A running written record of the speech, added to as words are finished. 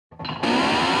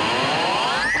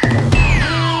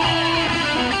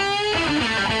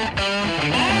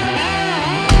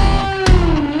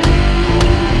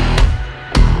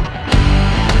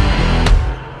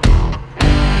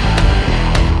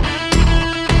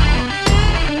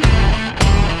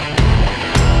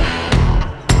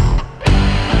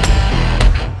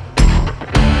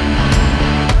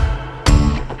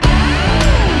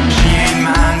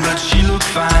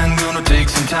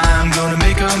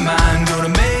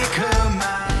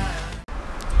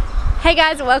Hey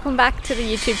guys, welcome back to the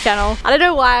YouTube channel. I don't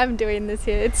know why I'm doing this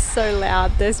here, it's so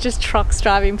loud. There's just trucks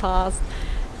driving past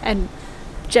and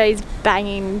Jay's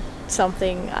banging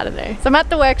something, I don't know. So I'm at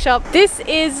the workshop. This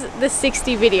is the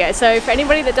 60 video. So for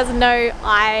anybody that doesn't know,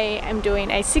 I am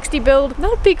doing a 60 build. I'm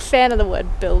not a big fan of the word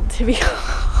build, to be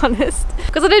honest,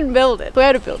 because I didn't build it.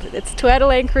 Toyota built it. It's a Toyota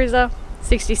Land Cruiser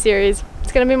 60 series.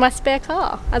 It's gonna be my spare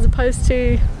car as opposed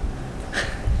to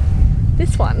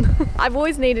this one. I've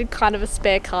always needed kind of a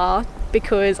spare car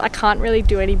because I can't really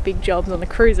do any big jobs on the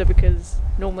cruiser because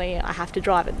normally I have to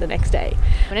drive it the next day.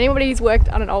 And anybody who's worked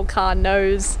on an old car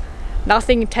knows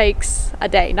nothing takes a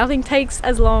day. Nothing takes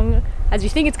as long as you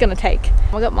think it's gonna take.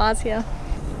 I got Mars here.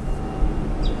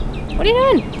 What are you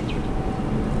doing?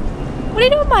 What are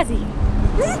you doing, Marzi?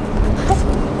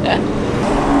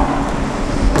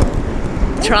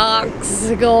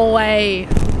 Trucks, go away.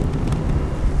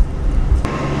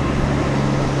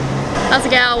 That's a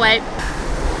girl, wait.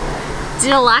 Do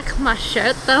you like my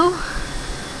shirt though?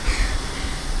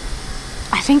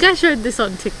 I think I showed this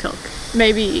on TikTok,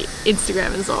 maybe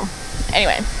Instagram as well.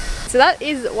 Anyway, so that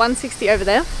is 160 over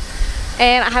there,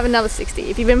 and I have another 60.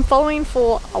 If you've been following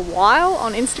for a while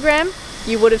on Instagram,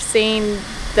 you would have seen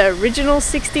the original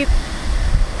 60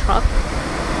 truck.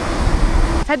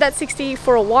 I've had that 60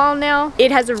 for a while now.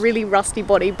 It has a really rusty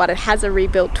body, but it has a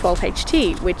rebuilt 12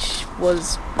 HT, which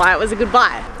was why it was a good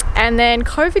buy. And then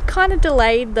COVID kind of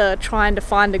delayed the trying to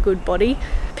find a good body.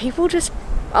 People just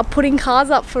are putting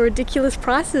cars up for ridiculous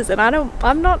prices, and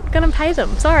I'm not gonna pay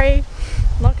them. Sorry,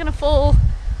 I'm not gonna fall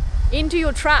into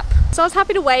your trap. So I was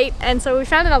happy to wait, and so we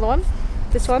found another one,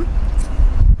 this one,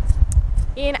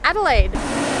 in Adelaide.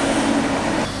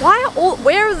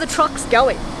 Where are the trucks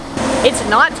going? It's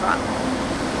night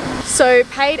time. So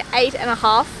paid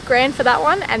 8.5 grand for that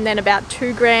one, and then about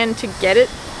 2 grand to get it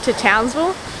to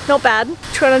Townsville. Not bad.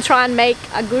 Trying to try and make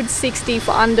a good 60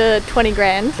 for under 20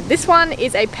 grand. This one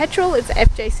is a petrol, it's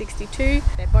FJ62.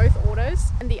 They're both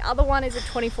autos. And the other one is a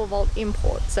 24 volt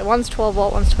import. So one's 12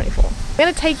 volt, one's 24. I'm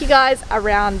gonna take you guys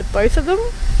around both of them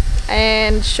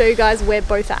and show you guys where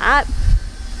both are at,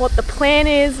 what the plan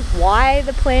is, why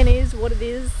the plan is, what it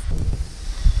is.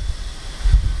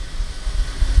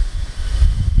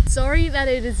 Sorry that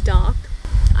it is dark.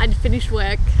 I'd finished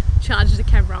work, charged the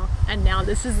camera, and now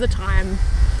this is the time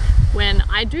when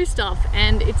I do stuff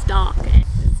and it's dark, and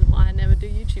this is why I never do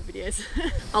YouTube videos.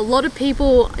 A lot of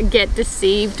people get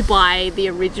deceived by the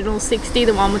original 60,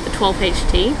 the one with the 12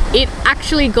 HT. It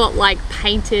actually got like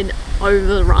painted over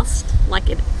the rust. Like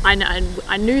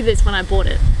I knew this when I bought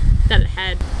it, that it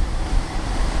had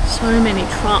so many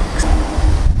trucks.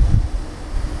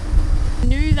 I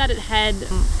knew that it had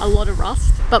a lot of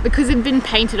rust, but because it'd been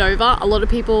painted over, a lot of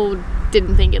people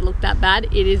didn't think it looked that bad.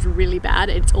 It is really bad.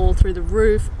 It's all through the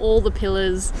roof, all the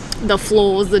pillars, the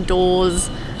floors, the doors,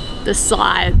 the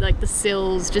side, like the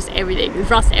sills, just everything. There's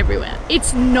rust everywhere.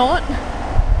 It's not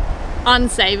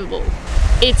unsavable.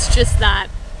 It's just that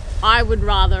I would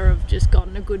rather have just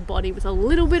gotten a good body with a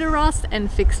little bit of rust and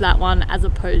fix that one, as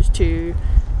opposed to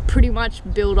pretty much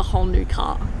build a whole new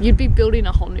car. You'd be building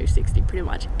a whole new 60 pretty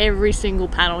much. Every single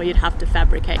panel you'd have to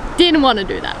fabricate. Didn't want to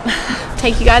do that.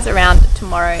 Take you guys around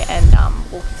tomorrow and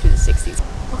walk you through the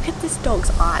 60s. Look at this dog's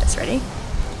eyes, ready?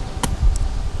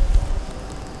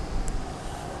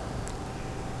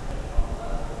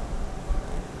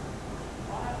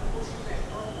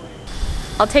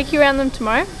 I'll take you around them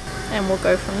tomorrow and we'll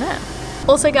go from there.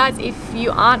 Also guys, if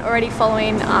you aren't already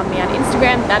following me on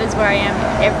Instagram, that is where I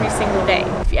am every single day.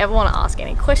 If you ever want to ask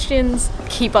any questions,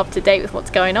 keep up to date with what's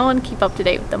going on, keep up to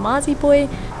date with the Marzi boy,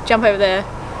 jump over there.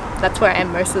 That's where I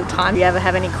am most of the time. If you ever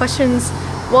have any questions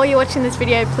while you're watching this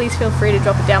video, please feel free to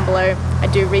drop it down below. I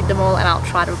do read them all and I'll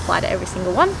try to reply to every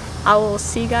single one. I will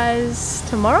see you guys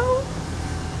tomorrow.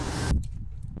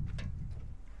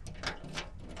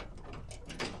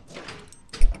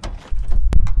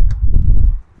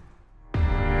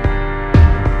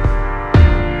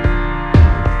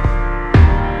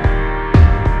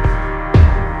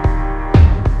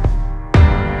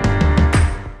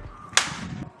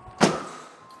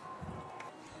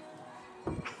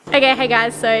 Okay, hey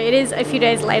guys, so it is a few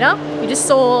days later. You just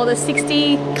saw the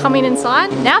 60 coming inside.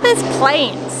 Now there's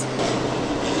planes.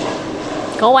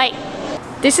 Go away.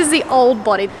 This is the old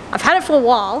body. I've had it for a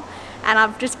while and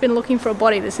I've just been looking for a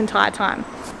body this entire time.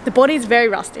 The body is very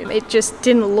rusty. It just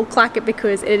didn't look like it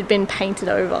because it had been painted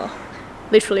over.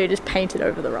 Literally just painted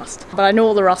over the rust. But I know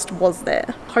all the rust was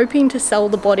there. Hoping to sell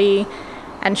the body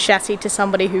and chassis to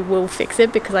somebody who will fix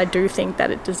it, because I do think that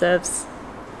it deserves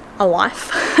a life.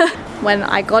 When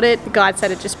I got it, the guide said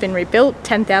it'd just been rebuilt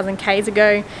 10,000 Ks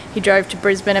ago. He drove to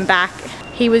Brisbane and back.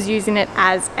 He was using it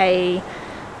as a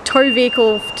tow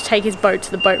vehicle to take his boat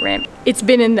to the boat ramp. It's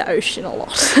been in the ocean a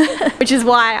lot, which is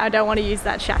why I don't want to use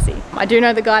that chassis. I do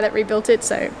know the guy that rebuilt it,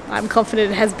 so I'm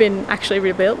confident it has been actually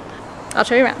rebuilt. I'll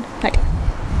show you around. Okay.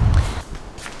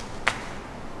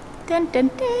 Dun, dun,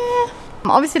 dun.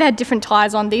 Obviously it had different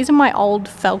tyres on. These are my old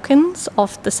Falcons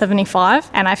off the 75,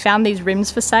 and I found these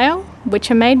rims for sale, which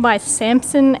are made by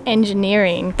Simpson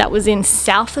Engineering. That was in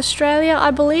South Australia, I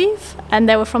believe, and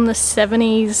they were from the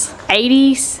 70s,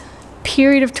 80s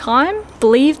period of time. I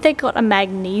believe they got a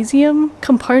magnesium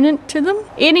component to them.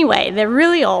 Anyway, they're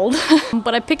really old,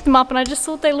 but I picked them up and I just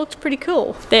thought they looked pretty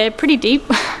cool. They're pretty deep.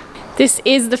 This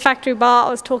is the factory bar I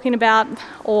was talking about,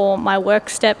 or my work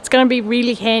step. It's going to be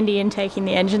really handy in taking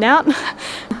the engine out.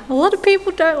 A lot of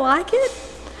people don't like it,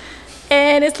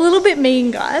 and it's a little bit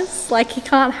mean, guys. Like, he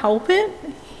can't help it.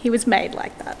 He was made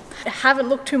like that. I haven't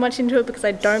looked too much into it because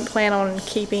I don't plan on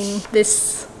keeping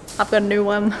this. I've got a new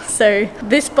one. So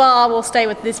this bar will stay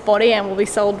with this body and will be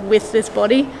sold with this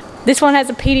body. This one has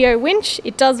a PDO winch.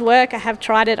 It does work. I have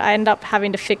tried it. I ended up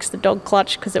having to fix the dog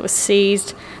clutch because it was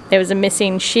seized. There was a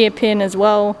missing shear pin as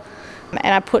well. And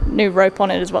I put new rope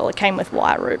on it as well. It came with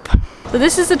wire rope. So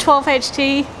this is the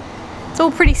 12HT. It's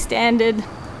all pretty standard.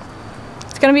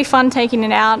 It's going to be fun taking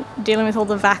it out, dealing with all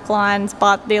the vac lines,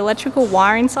 but the electrical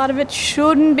wiring side of it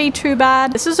shouldn't be too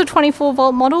bad. This is a 24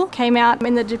 volt model. Came out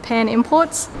in the Japan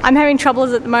imports. I'm having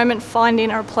troubles at the moment finding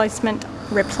a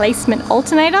replacement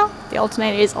alternator. The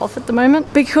alternator is off at the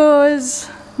moment because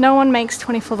no one makes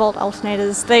 24 volt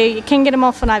alternators. They can get them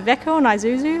off an Iveco and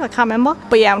Isuzu, I can't remember.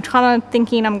 But yeah, I'm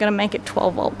thinking I'm gonna make it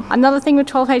 12 volt. Another thing with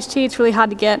 12HT, it's really hard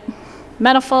to get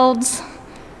manifolds.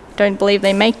 Don't believe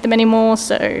they make them anymore,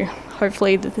 so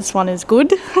hopefully this one is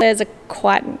good. There's a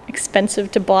quite expensive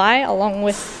to buy along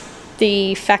with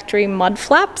the factory mud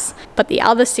flaps, but the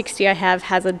other 60 I have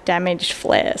has a damaged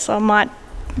flare, so I might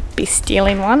be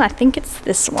stealing one. I think it's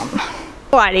this one.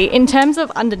 Alrighty, in terms of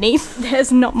underneath,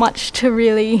 there's not much to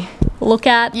really look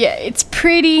at. Yeah, it's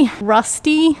pretty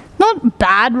rusty. Not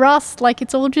bad rust, like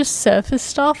it's all just surface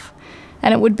stuff,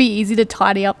 and it would be easy to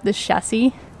tidy up this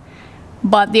chassis,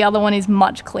 but the other one is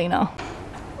much cleaner.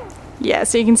 Yeah,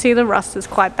 so you can see the rust is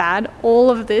quite bad.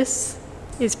 All of this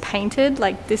is painted,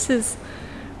 like this is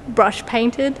brush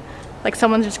painted. Like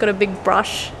someone's just got a big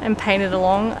brush and painted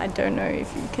along. I don't know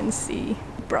if you can see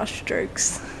brush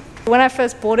strokes. When I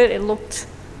first bought it, it looked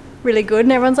really good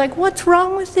and everyone's like, what's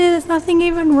wrong with it? There's nothing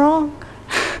even wrong.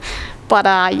 But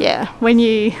yeah, when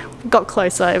you got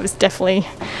closer, it was definitely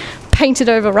painted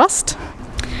over rust. So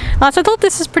I thought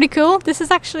this is pretty cool. This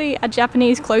is actually a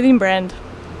Japanese clothing brand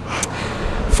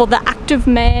for the active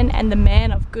man and the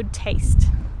man of good taste.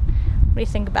 What do you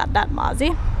think about that,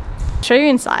 Marzi? Show you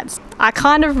insides. I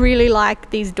kind of really like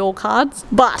these door cards,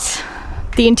 but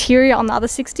the interior on the other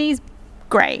 60s,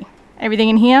 grey. Everything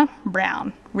in here,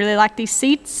 brown. Really like these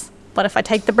seats, but if I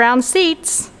take the brown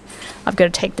seats, I've got to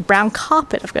take the brown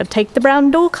carpet, I've got to take the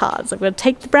brown door cards, I've got to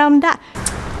take the brown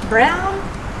brown,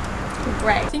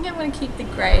 grey. I think I'm going to keep the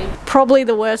grey. Probably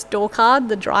the worst door card,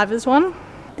 the driver's one.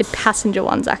 The passenger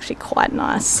one's actually quite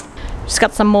nice. Just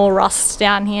got some more rust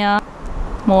down here.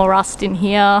 More rust in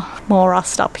here, more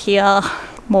rust up here,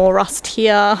 more rust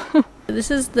here. This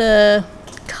is the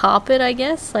carpet, I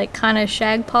guess, like kind of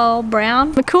shag pile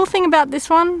brown. The cool thing about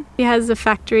this one, it has a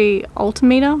factory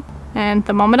altimeter and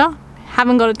thermometer.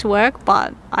 Haven't got it to work,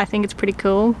 but I think it's pretty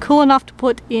cool. Cool enough to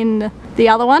put in the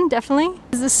other one, definitely.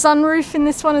 There's a sunroof in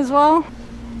this one as well.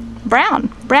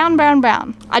 Brown, brown, brown,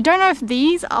 brown. I don't know if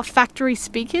these are factory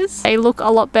speakers. They look a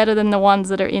lot better than the ones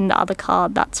that are in the other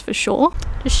card, that's for sure.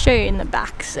 Just show you in the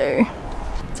back. So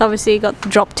it's obviously got the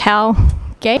drop towel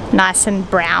gate, nice and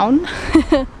brown.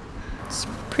 It's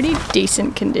pretty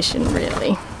decent condition,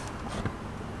 really.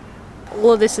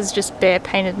 All of this is just bare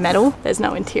painted metal. There's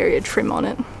no interior trim on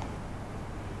it.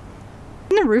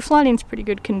 And the roof lining's pretty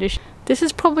good condition. This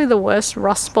is probably the worst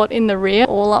rust spot in the rear.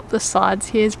 All up the sides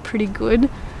here is pretty good.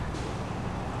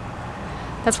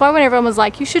 That's why when everyone was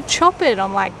like, you should chop it,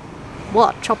 I'm like,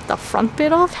 what, chop the front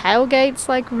bit off? Tailgate's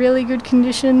like really good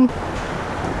condition.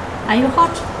 Are you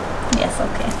hot? Yes,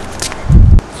 okay.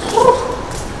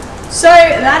 So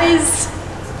that is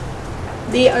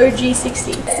the OG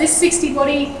 60. This 60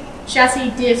 body, chassis,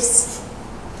 diffs,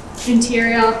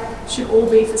 interior should all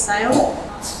be for sale.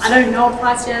 I don't know a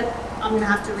price yet. I'm gonna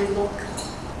have to relook.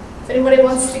 If anybody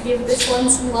wants to give this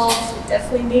one some love, it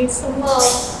definitely needs some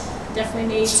love.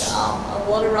 Definitely needs a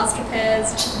lot of rust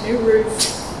repairs, new roof,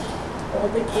 all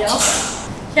the gear.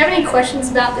 If you have any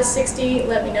questions about this 60,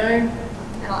 let me know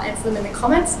and I'll answer them in the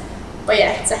comments. But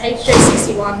yeah, it's a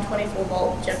HJ61 24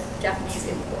 volt Japanese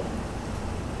import.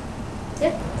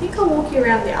 Yeah, I think I'll walk you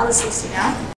around the other 60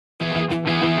 now.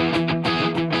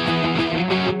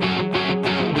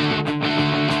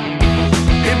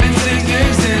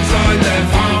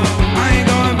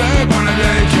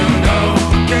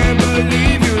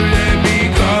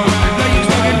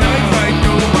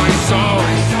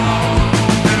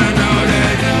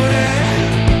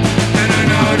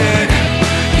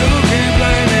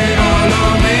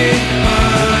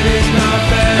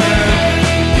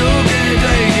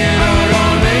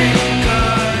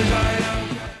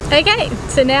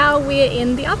 So now we're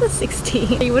in the other 60.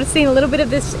 You would have seen a little bit of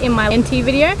this in my NT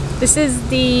video. This is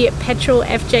the petrol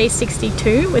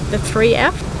FJ62 with the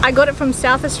 3F. I got it from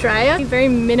South Australia. Very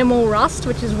minimal rust,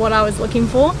 which is what I was looking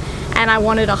for. And I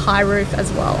wanted a high roof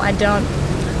as well. I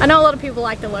know a lot of people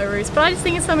like the low roofs, but I just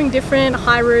think it's something different.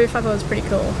 High roof, I thought it was pretty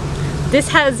cool. This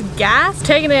has gas.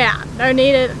 Taking it out. Don't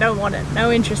need it, don't want it.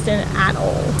 No interest in it at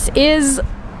all. This is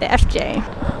the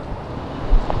FJ.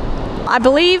 I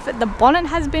believe the bonnet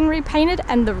has been repainted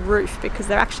and the roof, because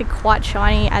they're actually quite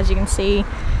shiny, as you can see,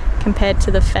 compared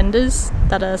to the fenders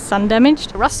that are sun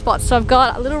damaged. Rust spots. So I've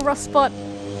got a little rust spot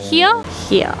here.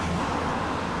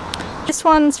 This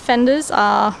one's fenders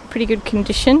are pretty good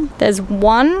condition. There's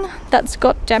one that's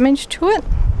got damage to it.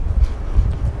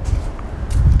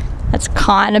 That's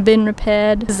kind of been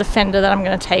repaired. This is the fender that I'm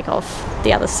going to take off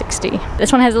the other 60.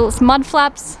 This one has little mud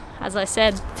flaps. As I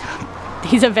said,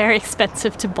 these are very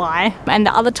expensive to buy. And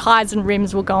the other tires and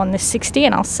rims will go on this 60,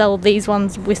 and I'll sell these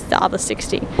ones with the other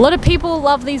 60. A lot of people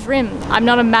love these rims. I'm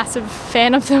not a massive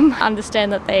fan of them. I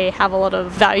understand that they have a lot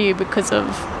of value because of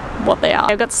what they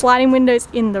are. I've got sliding windows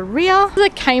in the rear. This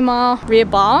is a Kmart rear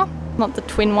bar, not the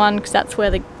twin one, because that's where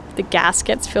the gas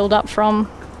gets filled up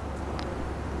from.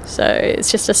 So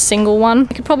it's just a single one.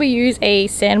 I could probably use a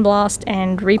sandblast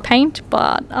and repaint,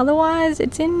 but otherwise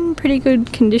it's in pretty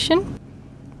good condition.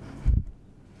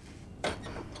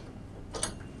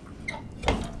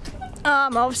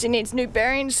 Obviously needs new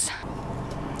bearings.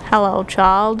 Hello,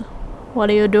 child. What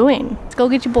are you doing? Let's go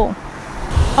get your ball.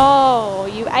 Oh,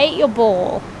 you ate your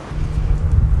ball.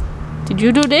 Did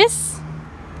you do this?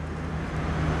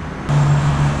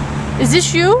 Is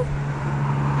this you?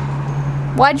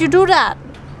 Why'd you do that?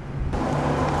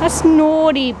 That's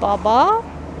naughty, Baba.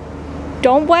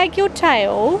 Don't wag your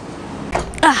tail.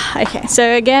 Okay,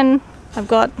 so again, I've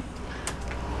got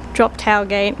drop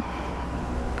tailgate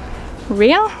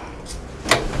rear.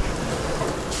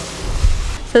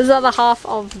 So this is the other half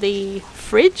of the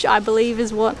fridge, I believe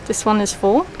is what this one is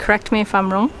for. Correct me if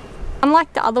I'm wrong.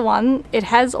 Unlike the other one, it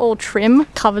has all trim,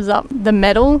 covers up the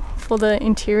metal for the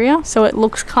interior, so it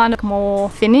looks kind of more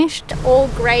finished. All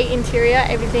grey interior,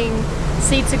 everything,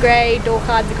 seats are grey, door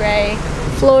cards are grey,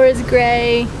 floor is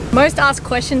grey. Most asked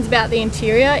questions about the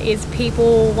interior is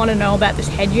people want to know about this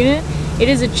head unit. It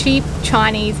is a cheap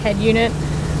Chinese head unit.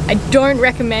 I don't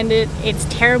recommend it. It's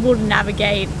terrible to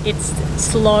navigate. It's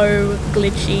slow,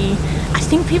 glitchy. I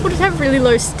think people just have really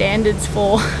low standards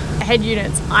for head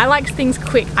units. I like things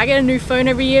quick. I get a new phone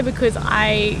every year because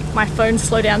my phone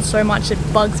slows down so much it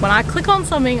bugs. When I click on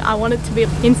something, I want it to be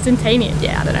instantaneous.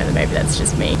 Yeah, I don't know, maybe that's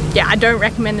just me. Yeah, I don't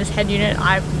recommend this head unit.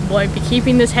 I won't be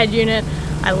keeping this head unit.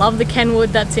 I love the Kenwood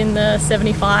that's in the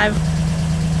 75.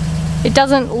 It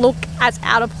doesn't look as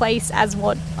out of place as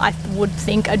what I would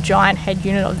think a giant head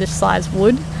unit of this size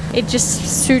would. It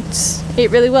just suits it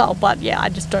really well, but yeah, I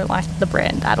just don't like the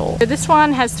brand at all. So this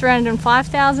one has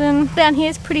 305,000. Down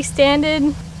here is pretty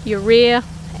standard. Your rear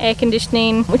air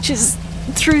conditioning, which is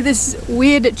through this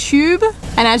weird tube.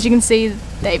 And as you can see,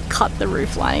 they've cut the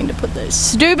roof lining to put those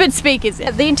stupid speakers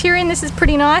in. The interior in this is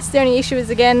pretty nice. The only issue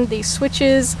is, again, these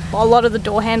switches. A lot of the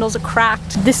door handles are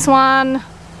cracked. This one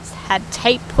had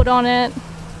tape put on it.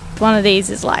 One of these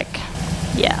is like,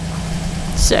 yeah.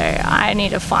 So I need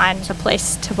to find a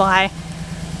place to buy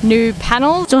new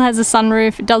panels. Still has a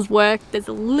sunroof, it does work. There's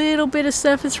a little bit of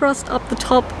surface rust up the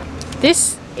top.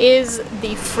 This is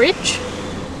the fridge.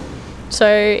 So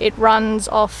it runs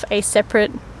off a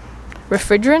separate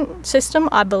refrigerant system,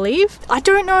 I believe. I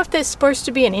don't know if there's supposed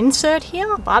to be an insert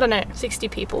here, but I don't know. 60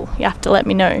 people, you have to let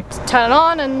me know. Just turn it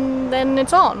on and then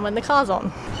it's on when the car's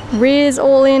on. Rear's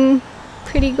all in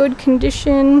pretty good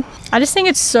condition. I just think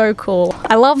it's so cool.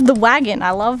 I love the wagon.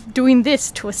 I love doing this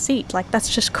to a seat. Like,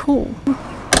 that's just cool.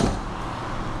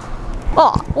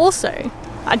 Oh, also,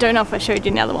 I don't know if I showed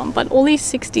you another one, but all these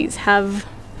 60s have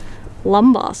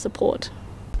lumbar support.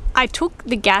 I took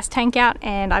the gas tank out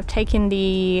and I've taken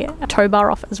the tow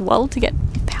bar off as well to get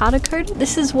powder coated.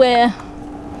 This is where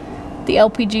the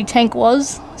LPG tank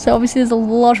was. So obviously there's a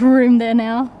lot of room there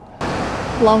now.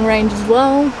 Long range as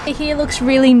well. Here looks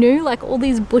really new, like all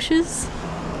these bushes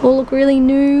all look really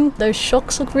new. Those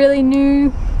shocks look really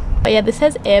new. But yeah, this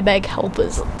has airbag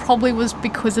helpers. Probably was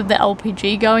because of the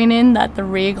LPG going in that the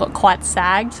rear got quite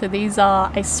sagged. So these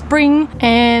are a spring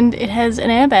and it has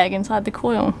an airbag inside the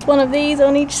coil. One of these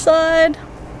on each side.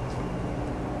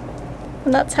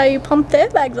 And that's how you pump the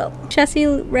airbags up. Chassis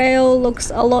rail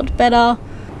looks a lot better.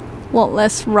 A lot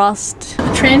less rust.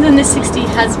 The trans in this 60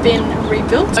 has been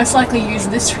rebuilt. Most likely use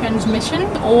this transmission,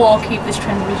 or I'll keep this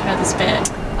transmission as a spare.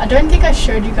 I don't think I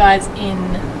showed you guys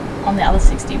on the other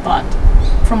 60, but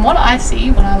from what I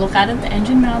see when I look at it, the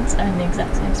engine mounts are in the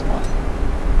exact same spot.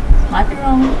 Might be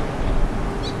wrong,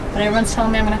 but everyone's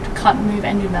telling me I'm gonna have to cut and move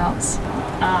engine mounts.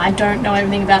 I don't know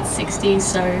anything about 60s,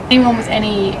 so anyone with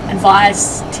any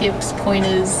advice, tips,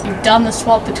 pointers, you've done the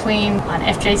swap between an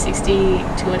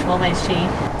FJ60 to a 12HG,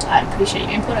 I appreciate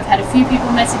your input. I've had a few people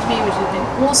message me, which has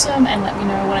been awesome, and let me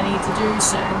know what I need to do,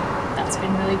 so that's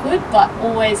been really good, but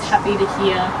always happy to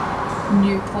hear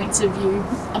new points of view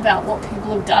about what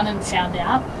people have done and found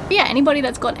out. Yeah, anybody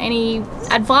that's got any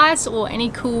advice or any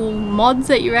cool mods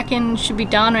that you reckon should be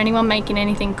done, or anyone making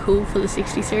anything cool for the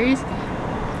 60 series,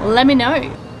 let me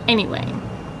know. Anyway,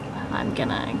 I'm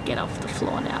gonna get off the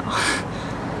floor now.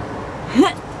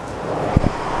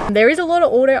 There is a lot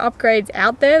of auto upgrades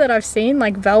out there that I've seen,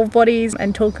 like valve bodies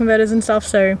and torque converters and stuff,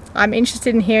 so I'm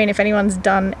interested in hearing if anyone's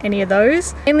done any of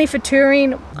those. Mainly for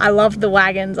touring, I love the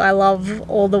wagons. I love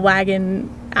all the wagon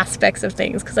aspects of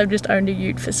things because I've just owned a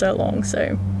ute for so long,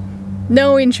 so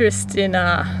no interest in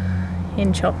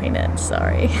chopping it,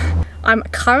 sorry. I'm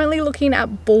currently looking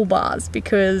at bull bars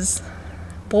because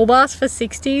bull bars for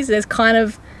 60s, there's kind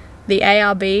of the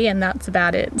ARB and that's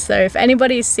about it. So if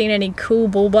anybody's seen any cool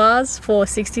bull bars for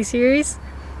 60 series,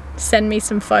 send me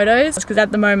some photos, because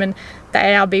at the moment the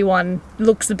ARB one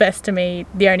looks the best to me.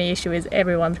 The only issue is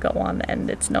everyone's got one and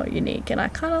it's not unique, and I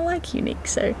kind of like unique,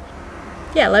 so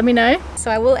yeah, let me know. So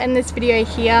I will end this video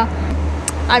here.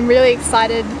 I'm really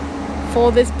excited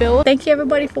for this build. Thank you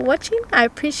everybody for watching, I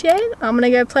appreciate it. I'm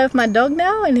gonna go play with my dog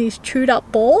now and his chewed up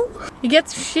ball. He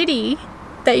gets shitty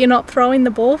that you're not throwing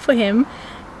the ball for him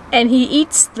and he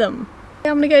eats them.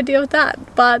 I'm gonna go deal with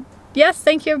that. But yes,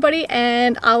 thank you everybody,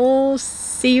 and I will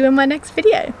see you in my next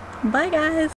video. Bye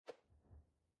guys.